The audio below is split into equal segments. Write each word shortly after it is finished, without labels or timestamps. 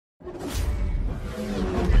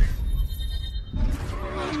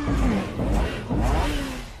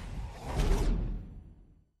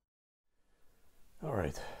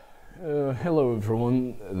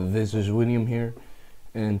everyone, this is William here,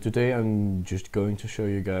 and today I'm just going to show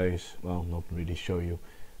you guys, well, not really show you,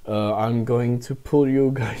 I'm going to pull you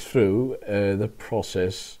guys through the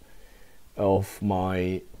process of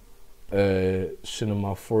my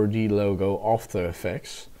Cinema 4D logo After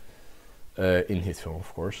Effects, in HitFilm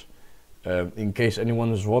of course. In case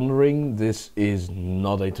anyone is wondering, this is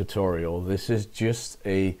not a tutorial, this is just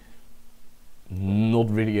a not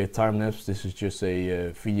really a time-lapse, this is just a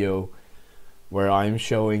video where I'm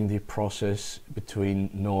showing the process between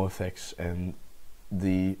no effects and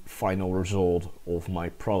the final result of my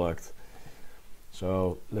product.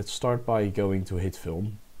 So let's start by going to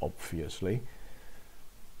HitFilm, obviously.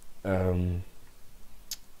 I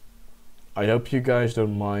hope you guys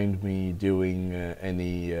don't mind me doing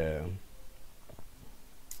any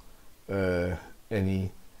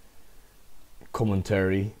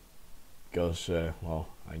commentary, because well,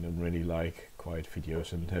 I don't really like quiet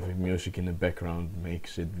videos, and having music in the background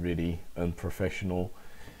makes it really unprofessional.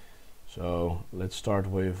 So let's start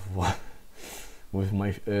with with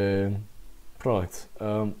my product.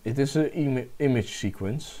 It is an image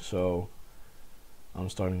sequence, so I'm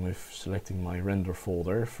starting with selecting my render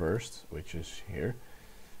folder first, which is here,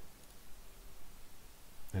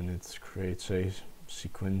 and it creates a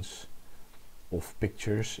sequence of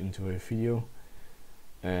pictures into a video.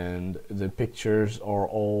 And the pictures are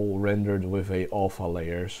all rendered with a alpha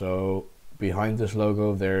layer, so behind this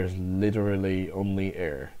logo there's literally only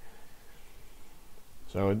air.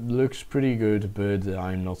 So it looks pretty good, but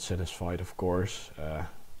I'm not satisfied, of course. I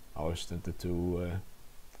always tempted to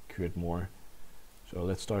create more. So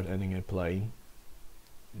let's start adding a plane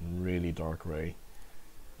in really dark gray,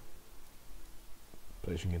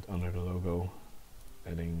 placing it under the logo,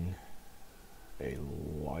 adding a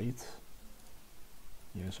light.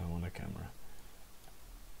 Yes, I want a camera.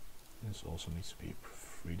 This also needs to be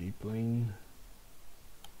 3D plane.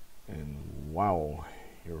 And wow,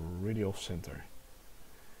 you're really off center.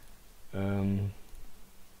 There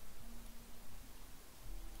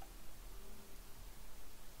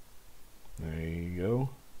you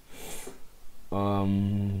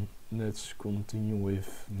go. Let's continue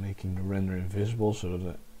with making the render invisible so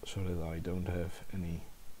that I don't have any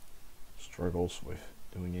struggles with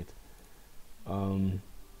doing it.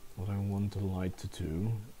 What I want the light to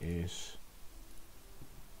do is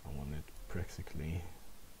I want it practically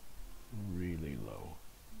really low,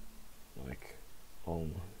 like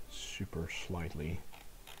on super slightly.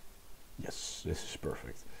 Yes, this is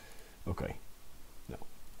perfect. Okay, now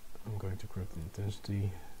I'm going to grab the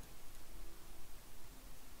intensity,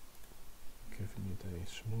 giving it a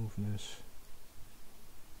smoothness.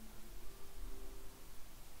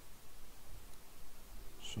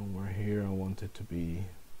 Somewhere here I want it to be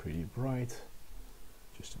pretty bright,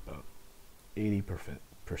 just about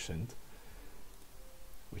 80%,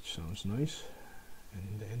 which sounds nice.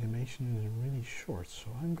 And the animation is really short, so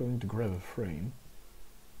I'm going to grab a frame,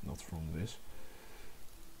 not from this,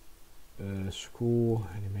 school,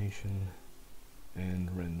 animation and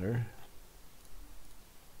render,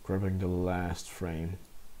 grabbing the last frame,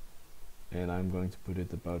 and I'm going to put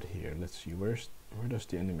it about here. Let's see, where does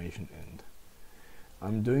the animation end?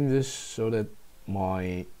 I'm doing this so that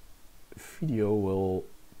my video will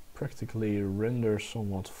practically render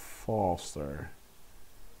somewhat faster.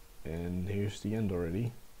 And here's the end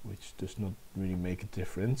already, which does not really make a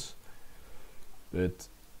difference. But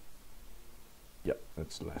yeah,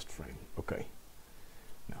 that's the last frame. Okay.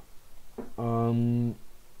 Now,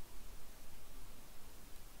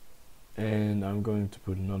 and I'm going to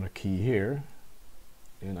put another key here,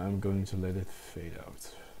 and I'm going to let it fade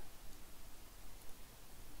out.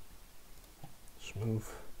 Smooth,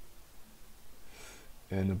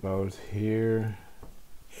 and about here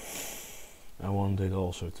I want it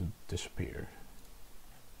also to disappear.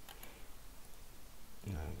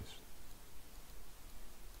 Now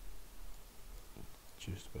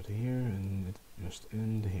just about here, and it just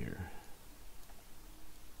end here.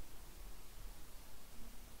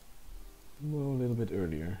 Well, a little bit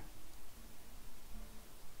earlier,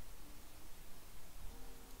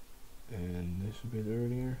 and this a bit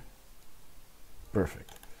earlier.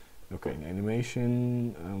 Perfect. Okay, the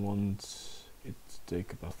animation, I want it to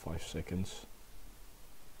take about 5 seconds.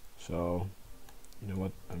 So, you know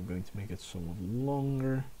what, I'm going to make it somewhat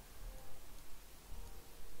longer.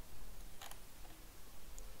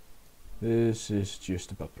 This is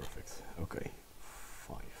just about perfect. Okay,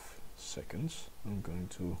 5 seconds. I'm going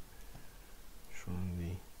to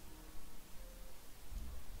shorten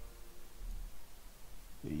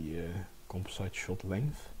the composite shot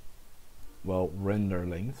length. Well, render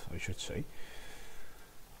length, I should say.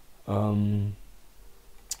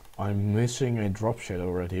 I'm missing a drop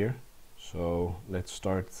shadow right here, so let's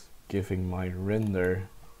start giving my render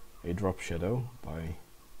a drop shadow by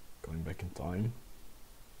going back in time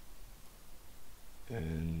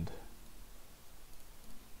and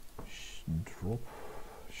drop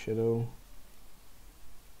shadow.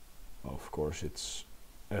 Of course it's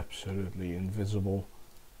absolutely invisible,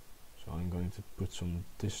 so I'm going to put some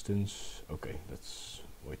distance. Okay, that's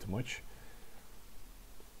way too much.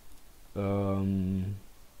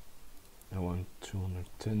 I want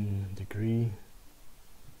 210 degree,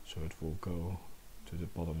 so it will go to the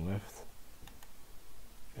bottom left,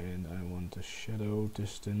 and I want the shadow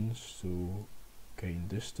distance to gain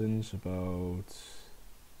distance about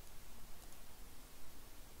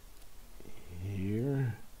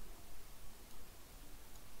here.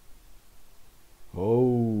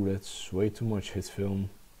 Oh, that's way too much hit film.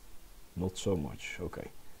 Not so much. Okay.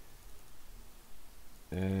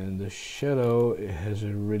 And the shadow, it has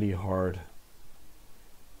a really hard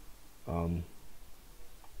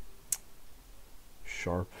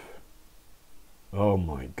sharp. Oh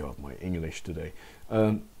my god, my English today.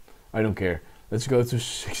 I don't care. Let's go to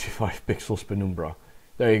 65 pixels penumbra.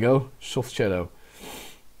 There you go, soft shadow.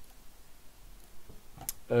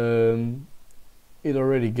 It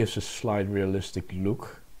already gives a slight realistic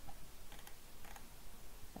look.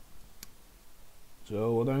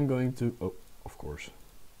 So what I'm going to, oh, of course.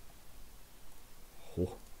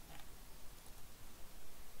 Oh.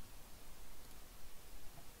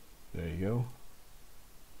 There you go.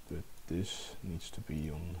 But this needs to be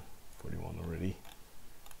on 41 already,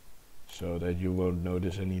 so that you won't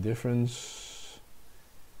notice any difference.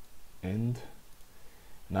 And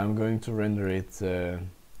now I'm going to render it,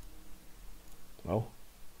 well,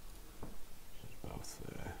 about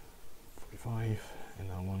 45,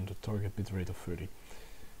 and I want the target bitrate of 30.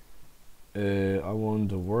 I want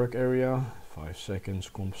the work area 5 seconds,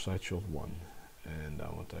 composite shot 1, and I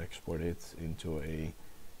want to export it into a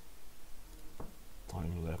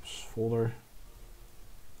time-lapse folder.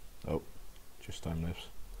 Oh, just time-lapse.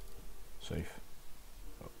 Save.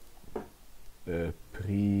 Oh.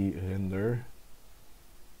 Pre-render.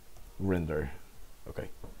 Render. Okay.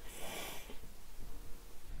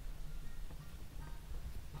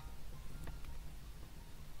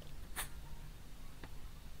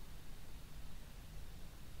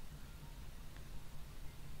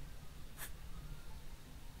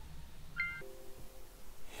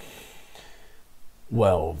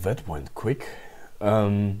 Well, that went quick.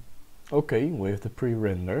 Okay, we have the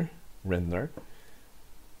pre-render,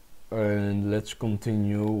 and let's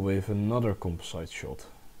continue with another composite shot.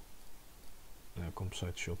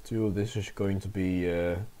 Composite shot 2. This is going to be,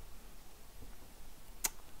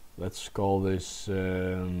 let's call this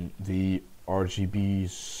the RGB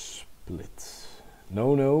split.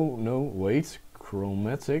 No, wait,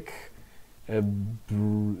 chromatic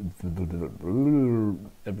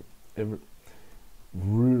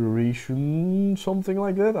aberration, something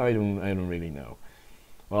like that. I don't really know.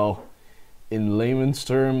 Well, in layman's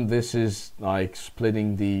term, this is like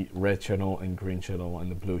splitting the red channel and green channel and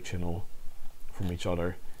the blue channel from each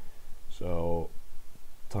other. So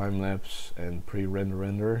time lapse and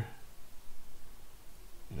pre-render,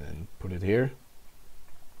 and put it here.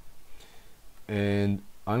 And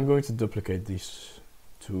I'm going to duplicate these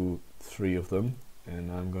 3 of them, and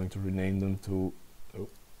I'm going to rename them to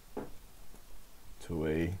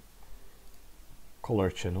a color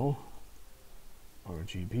channel,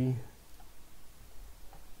 RGB,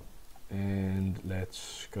 and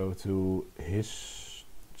let's go to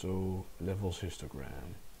levels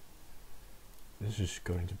histogram. This is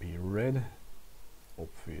going to be red,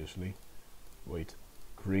 obviously. Wait,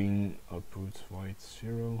 green output, white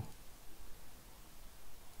 0,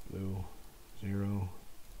 blue 0,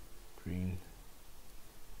 green,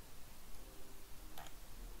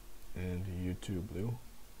 and U2 blue.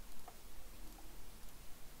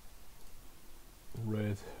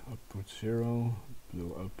 Red output 0,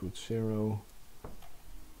 blue output 0,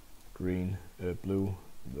 green, blue.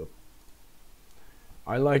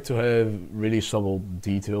 I like to have really subtle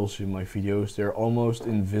details in my videos. They're almost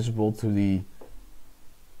invisible to the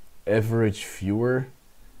average viewer,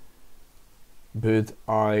 but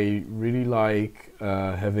I really like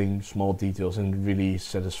having small details, and really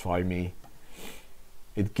satisfy me.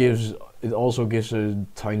 It also gives a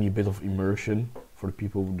tiny bit of immersion for the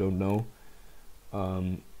people who don't know.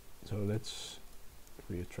 So let's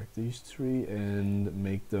reattract these 3 and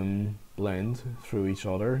make them blend through each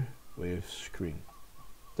other with screen.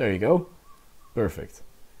 There you go, perfect.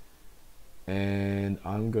 And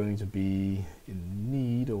I'm going to be in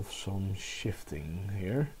need of some shifting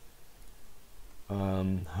here.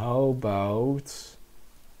 How about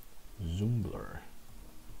zoom blur.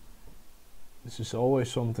 This is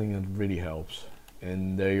always something that really helps.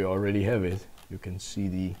 And there you already have it. You can see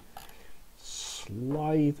the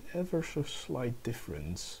slight, ever so slight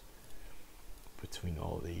difference between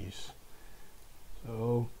all these.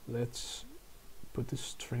 So let's put the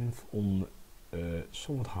strength on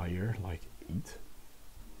somewhat higher, like 8.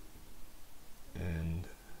 And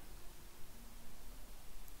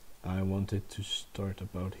I want it to start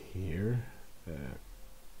about here.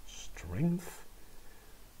 Strength.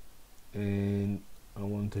 And I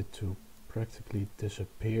want it to practically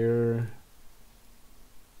disappear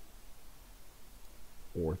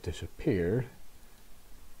or disappear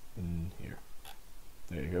in here.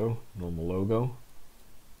 There you go, normal logo.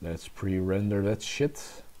 Let's pre-render that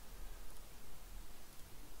shit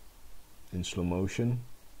in slow motion.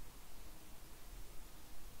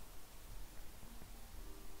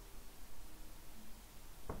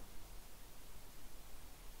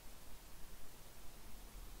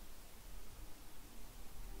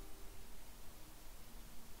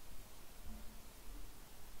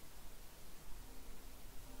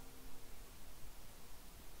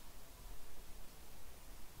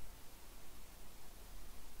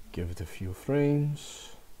 Give it a few frames.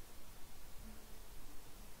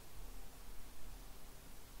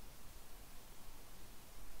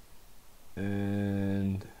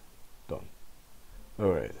 And done.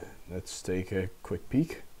 Alright, let's take a quick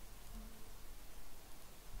peek.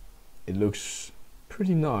 It looks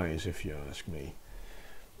pretty nice if you ask me.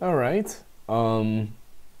 Alright, I'm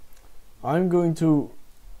going to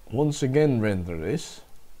once again render this.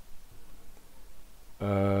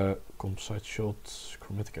 Composite shot,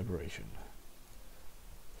 chromatic aberration,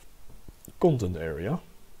 content area,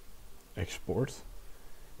 export,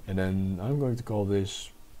 and then I'm going to call this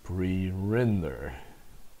pre-render,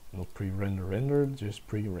 not pre-render render, just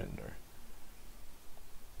pre-render.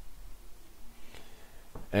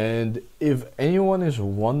 And if anyone is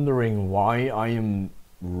wondering why I am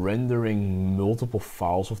rendering multiple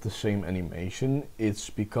files of the same animation, it's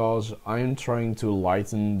because I'm trying to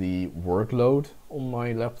lighten the workload on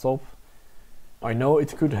my laptop. I know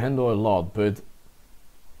it could handle a lot, but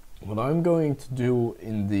what I'm going to do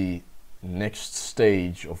in the next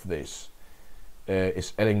stage of this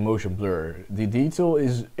is adding motion blur. The detail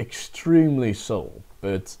is extremely subtle,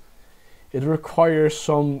 but it requires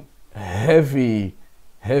some heavy,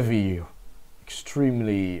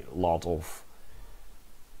 extremely lot of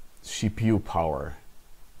CPU power,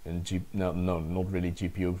 and no, not really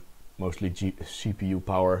GPU, mostly CPU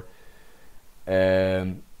power.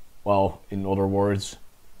 Well, in other words,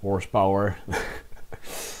 horsepower.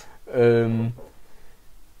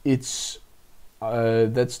 It's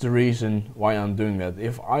that's the reason why I'm doing that.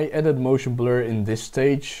 If I added motion blur in this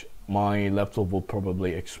stage, my laptop will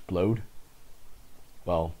probably explode.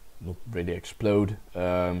 Well, not really explode,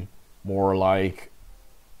 more like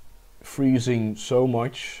freezing so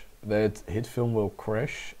much that HitFilm will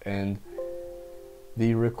crash and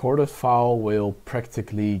the recorded file will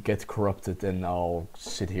practically get corrupted, and I'll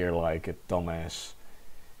sit here like a dumbass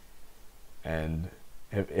and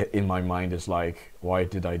in my mind is like, why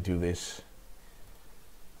did I do this?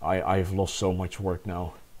 I've lost so much work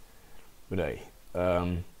now. But hey,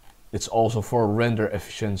 it's also for render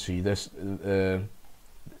efficiency.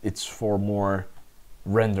 It's for more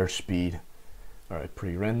render speed. Alright,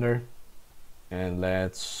 pre-render, and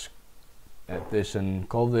let's add this and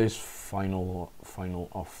call this final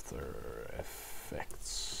After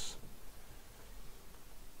Effects.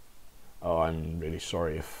 Oh, I'm really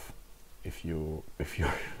sorry if you're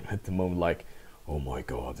at the moment like, oh my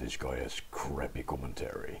god, this guy has crappy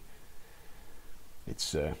commentary.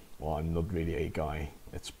 It's well, I'm not really a guy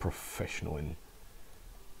that's professional in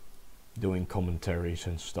doing commentaries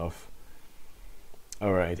and stuff.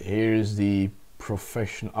 Alright, here's the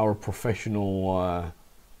our professional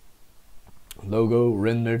logo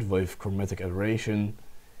rendered with chromatic aberration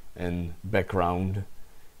and background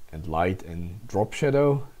and light and drop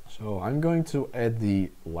shadow. So I'm going to add the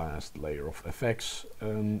last layer of effects.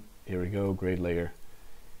 Here we go, grade layer,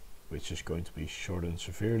 which is going to be shortened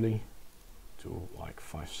severely to like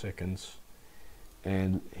 5 seconds.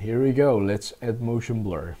 And here we go, let's add motion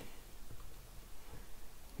blur.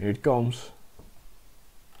 Here it comes.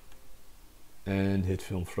 And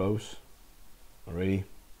HitFilm froze already.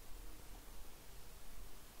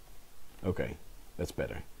 Okay, that's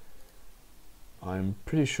better. I'm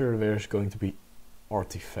pretty sure there's going to be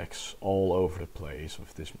artifacts all over the place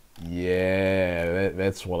with this. Yeah,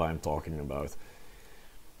 that's what I'm talking about.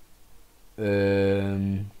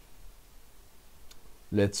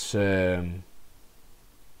 Let's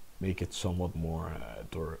make it somewhat more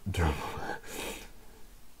durable.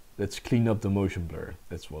 let's clean up the motion blur.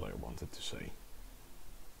 That's what I wanted to say.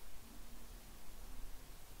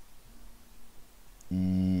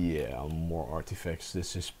 Yeah, more artifacts.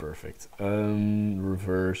 This is perfect.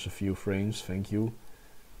 Reverse a few frames, thank you.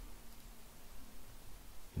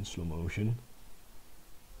 In slow motion.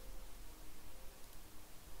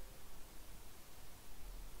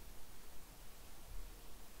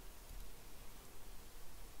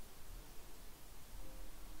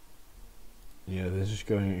 Yeah, this is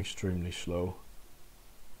going extremely slow.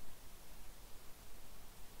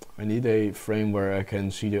 I need a frame where I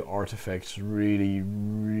can see the artifacts really,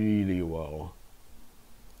 really well.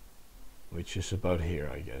 Which is about here,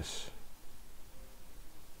 I guess.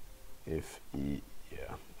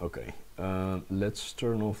 Yeah, okay. Let's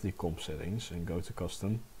turn off the comp settings and go to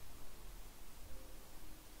custom.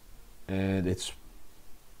 And it's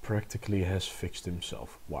practically has fixed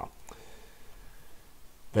himself. Wow.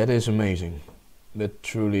 That is amazing. That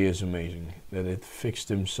truly is amazing. That it fixed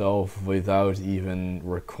himself without even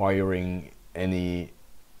requiring any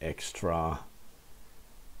extra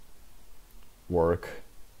work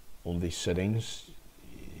on these settings.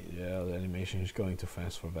 Yeah, the animation is going too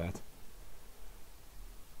fast for that.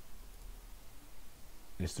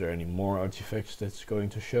 Is there any more artifacts that's going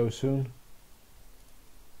to show soon?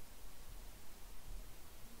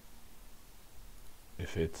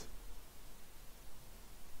 If it...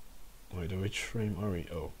 Wait, which frame are we?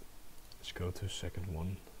 Oh, let's go to second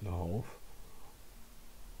 1.5.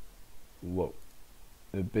 Whoa,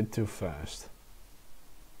 a bit too fast.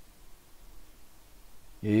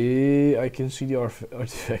 Yeah, I can see the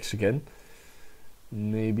artifacts again.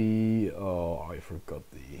 Maybe, oh, I forgot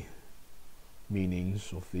the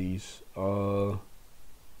meanings of these. I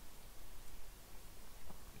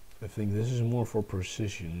think this is more for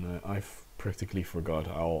precision. I've practically forgot.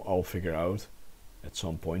 I'll figure out at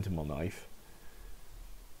some point in my life.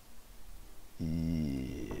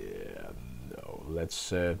 Yeah, no,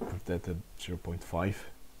 let's put that at 0.5.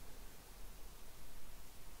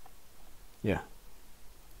 Yeah,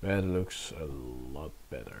 that looks a lot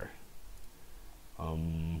better.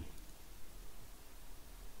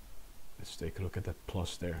 Let's take a look at that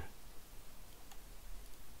plus there.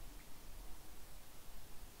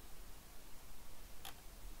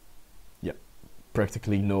 Yeah,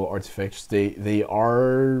 practically no artifacts. They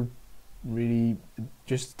are really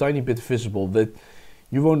just a tiny bit visible that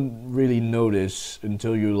you won't really notice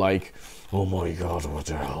until you like, oh my god, what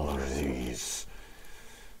the hell are these?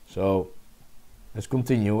 So let's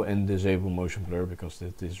continue and disable motion blur because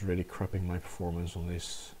that is really crapping my performance on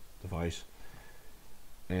this device.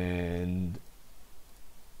 And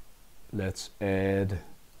let's add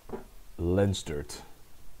lens dirt,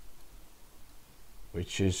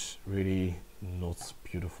 which is really not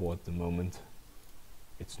beautiful at the moment.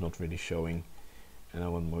 It's not really showing, and I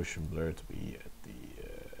want motion blur to be at the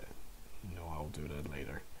no, I'll do that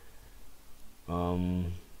later.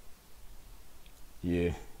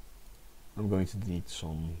 Yeah, I'm going to need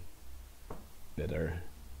some better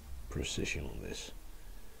precision on this.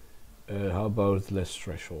 How about less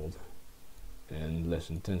threshold and less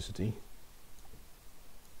intensity?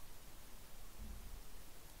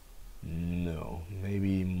 No,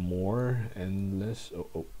 maybe more and less.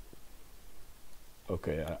 Oh.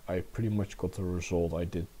 Okay, I pretty much got the result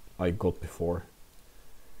I got before.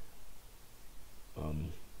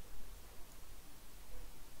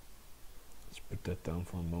 Let's put that down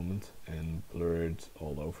for a moment and blur it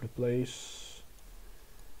all over the place.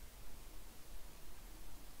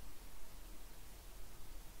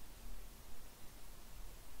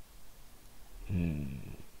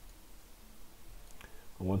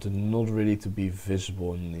 I want it not really to be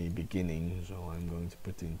visible in the beginning, so I'm going to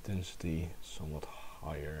put the intensity somewhat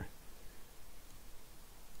higher,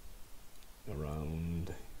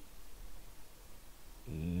 around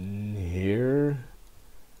here.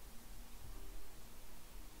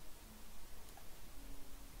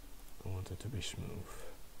 I want it to be smooth.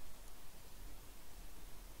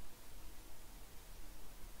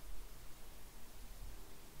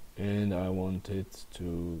 And I want it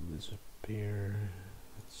to disappear.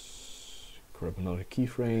 Let's grab another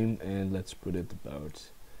keyframe and let's put it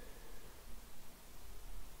about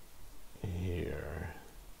here.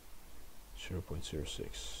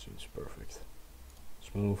 0.06 seems perfect.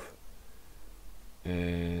 Smooth.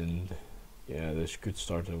 And yeah, this could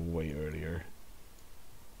start way earlier.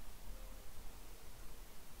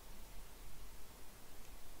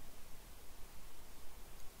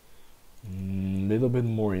 Little bit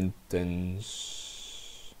more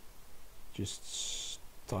intense, just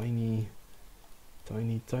tiny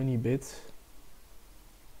bit.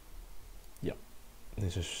 Yeah,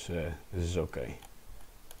 this is okay.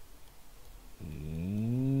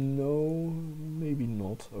 No, maybe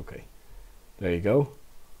not. Okay, there you go.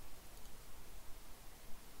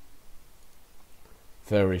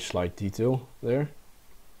 Very slight detail there.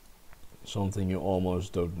 Something you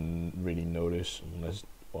almost don't really notice unless,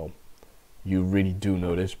 well, you really do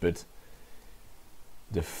notice, but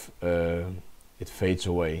it fades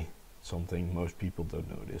away. Something most people don't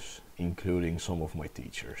notice, including some of my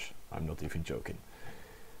teachers. I'm not even joking.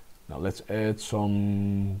 Now let's add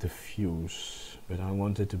some diffuse, but I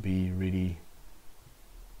want it to be really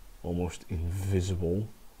almost invisible.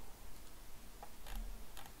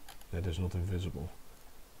 That is not invisible.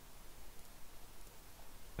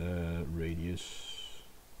 Radius,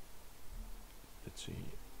 let's see,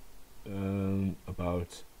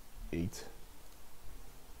 about 8.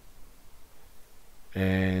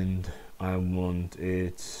 And I want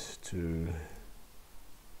it to,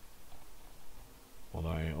 what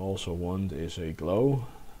I also want is a glow.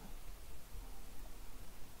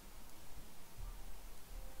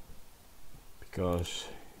 Because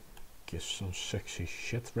it gives some sexy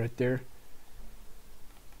shit right there.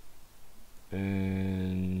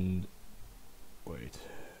 And wait,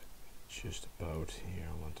 just about here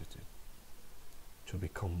I wanted it to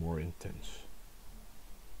become more intense.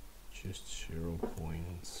 Just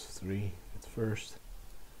 0.3 at first.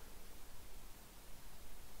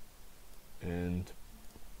 And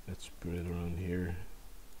let's put it around here,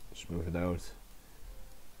 smooth it out,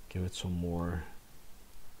 give it some more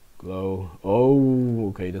glow. Oh,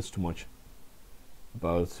 okay, that's too much.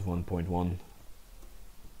 About 1.1.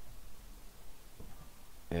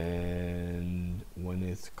 And when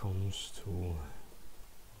it comes to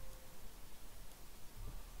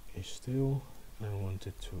a still, I want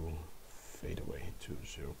it to fade away to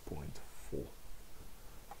 0.4.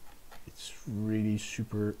 It's really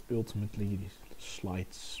super, ultimately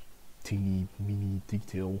slight, teeny, mini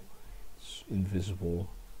detail. It's invisible,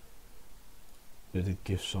 but it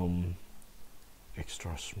gives some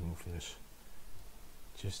extra smoothness,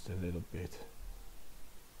 just a little bit.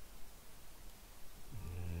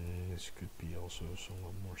 This could be also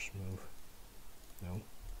somewhat more smooth. No?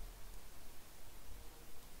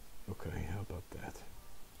 Okay, how about that?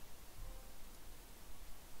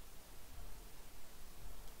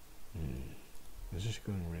 This is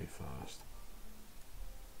going really fast.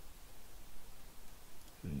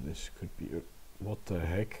 And this could be what the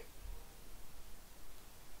heck?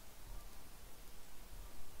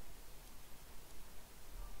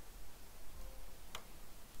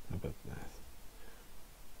 How about that?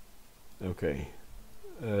 Okay,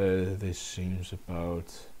 this seems about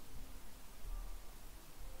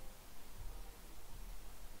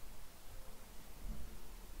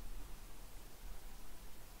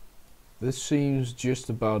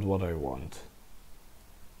just about what I want.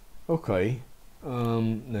 Okay,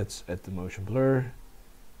 let's add the motion blur,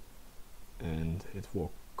 and it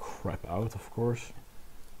will crap out, of course,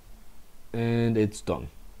 and it's done.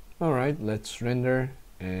 Alright, let's render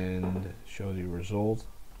and show the result.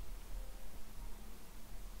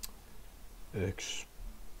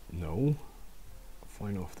 No,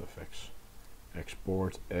 find After Effects,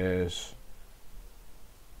 export as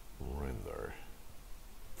render.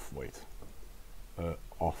 Wait,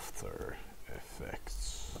 After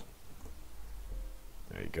Effects.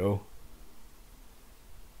 There you go.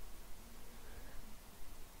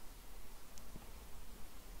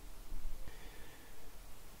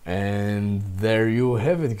 And there you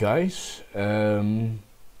have it, guys.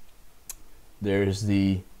 There's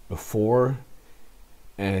the before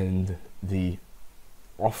and the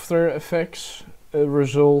After Effects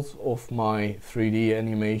result of my 3D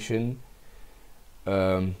animation.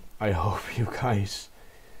 I hope you guys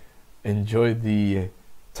enjoyed the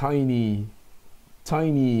tiny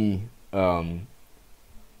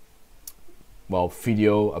well,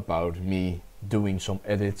 video about me doing some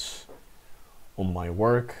edits on my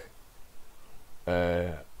work.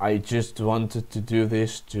 I just wanted to do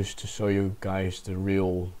this just to show you guys the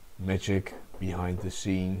real magic behind the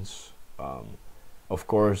scenes. Of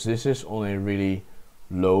course, this is on a really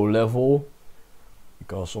low level,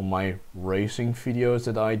 because on my racing videos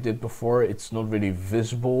that I did before, it's not really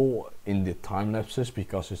visible in the time lapses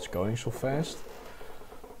because it's going so fast.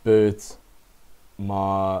 But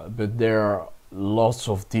there are lots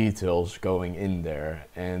of details going in there,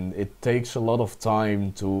 and it takes a lot of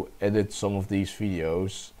time to edit some of these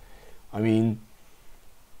videos. I mean,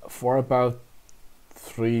 for about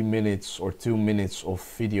 3 minutes or 2 minutes of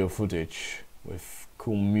video footage with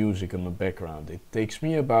cool music in the background, it takes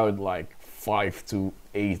me about like 5 to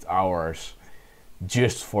 8 hours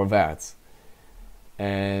just for that.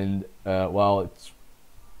 And well,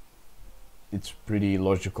 it's pretty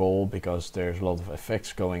logical because there's a lot of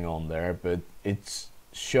effects going on there, but it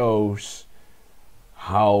shows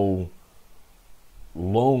how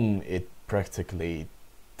long it practically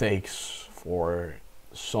takes for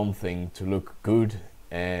something to look good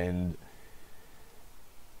and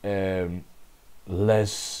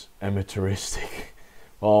less amateuristic.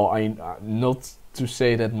 Well, not to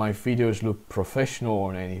say that my videos look professional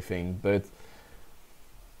or anything, but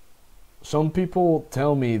some people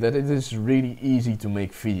tell me that it is really easy to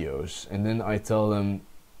make videos, and then I tell them,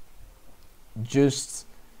 just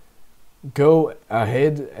go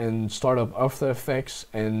ahead and start up After Effects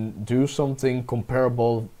and do something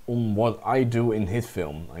comparable on what I do in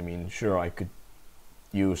HitFilm. I mean, sure, I could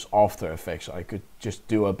use After Effects, I could just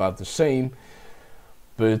do about the same,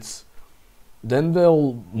 but then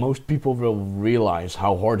most people will realize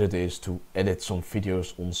how hard it is to edit some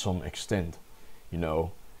videos on some extent, you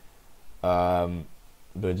know.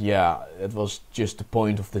 But yeah, it was just the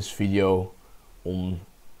point of this video on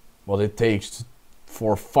what it takes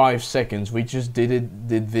for 5 seconds. We just did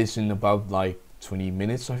this in about like 20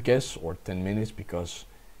 minutes, I guess, or 10 minutes, because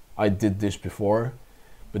I did this before.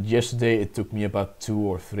 But yesterday it took me about 2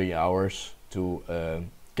 or 3 hours to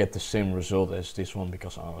get the same result as this one,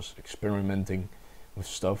 because I was experimenting with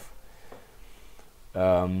stuff.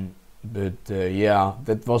 Yeah,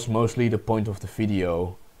 that was mostly the point of the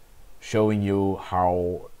video, showing you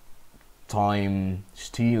how time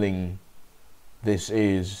stealing this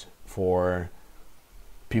is for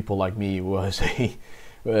people like me who has a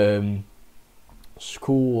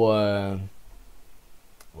school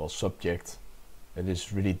subject that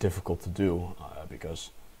is really difficult to do, because,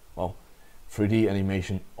 well, 3D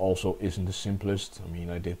animation also isn't the simplest. I mean,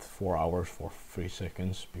 I did 4 hours for 3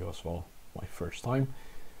 seconds because, well, my first time.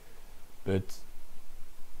 But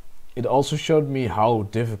it also showed me how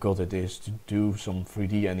difficult it is to do some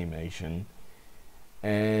 3D animation,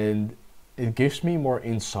 and it gives me more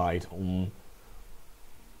insight on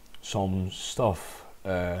some stuff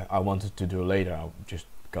I wanted to do later, just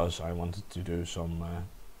because I wanted to do some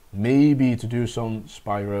maybe to do some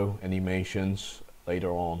Spyro animations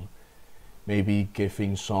later on, maybe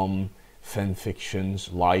giving some fan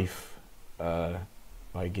fictions life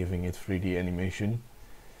by giving it 3D animation.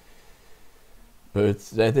 But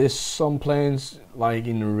that is some plans like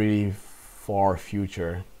in the really far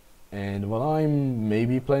future. And what I'm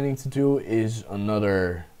maybe planning to do is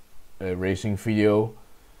another racing video.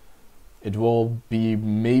 It will be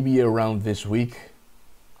maybe around this week,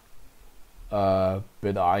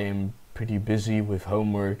 but I am pretty busy with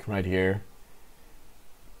homework right here,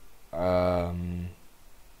 and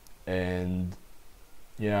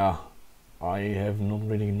yeah, I have not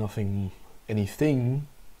really anything,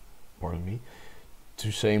 pardon me,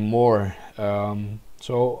 to say more.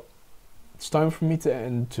 So it's time for me to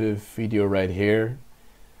end the video right here.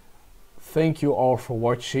 Thank you all for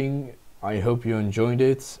watching. I hope you enjoyed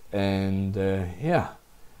it, and yeah,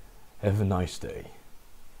 have a nice day.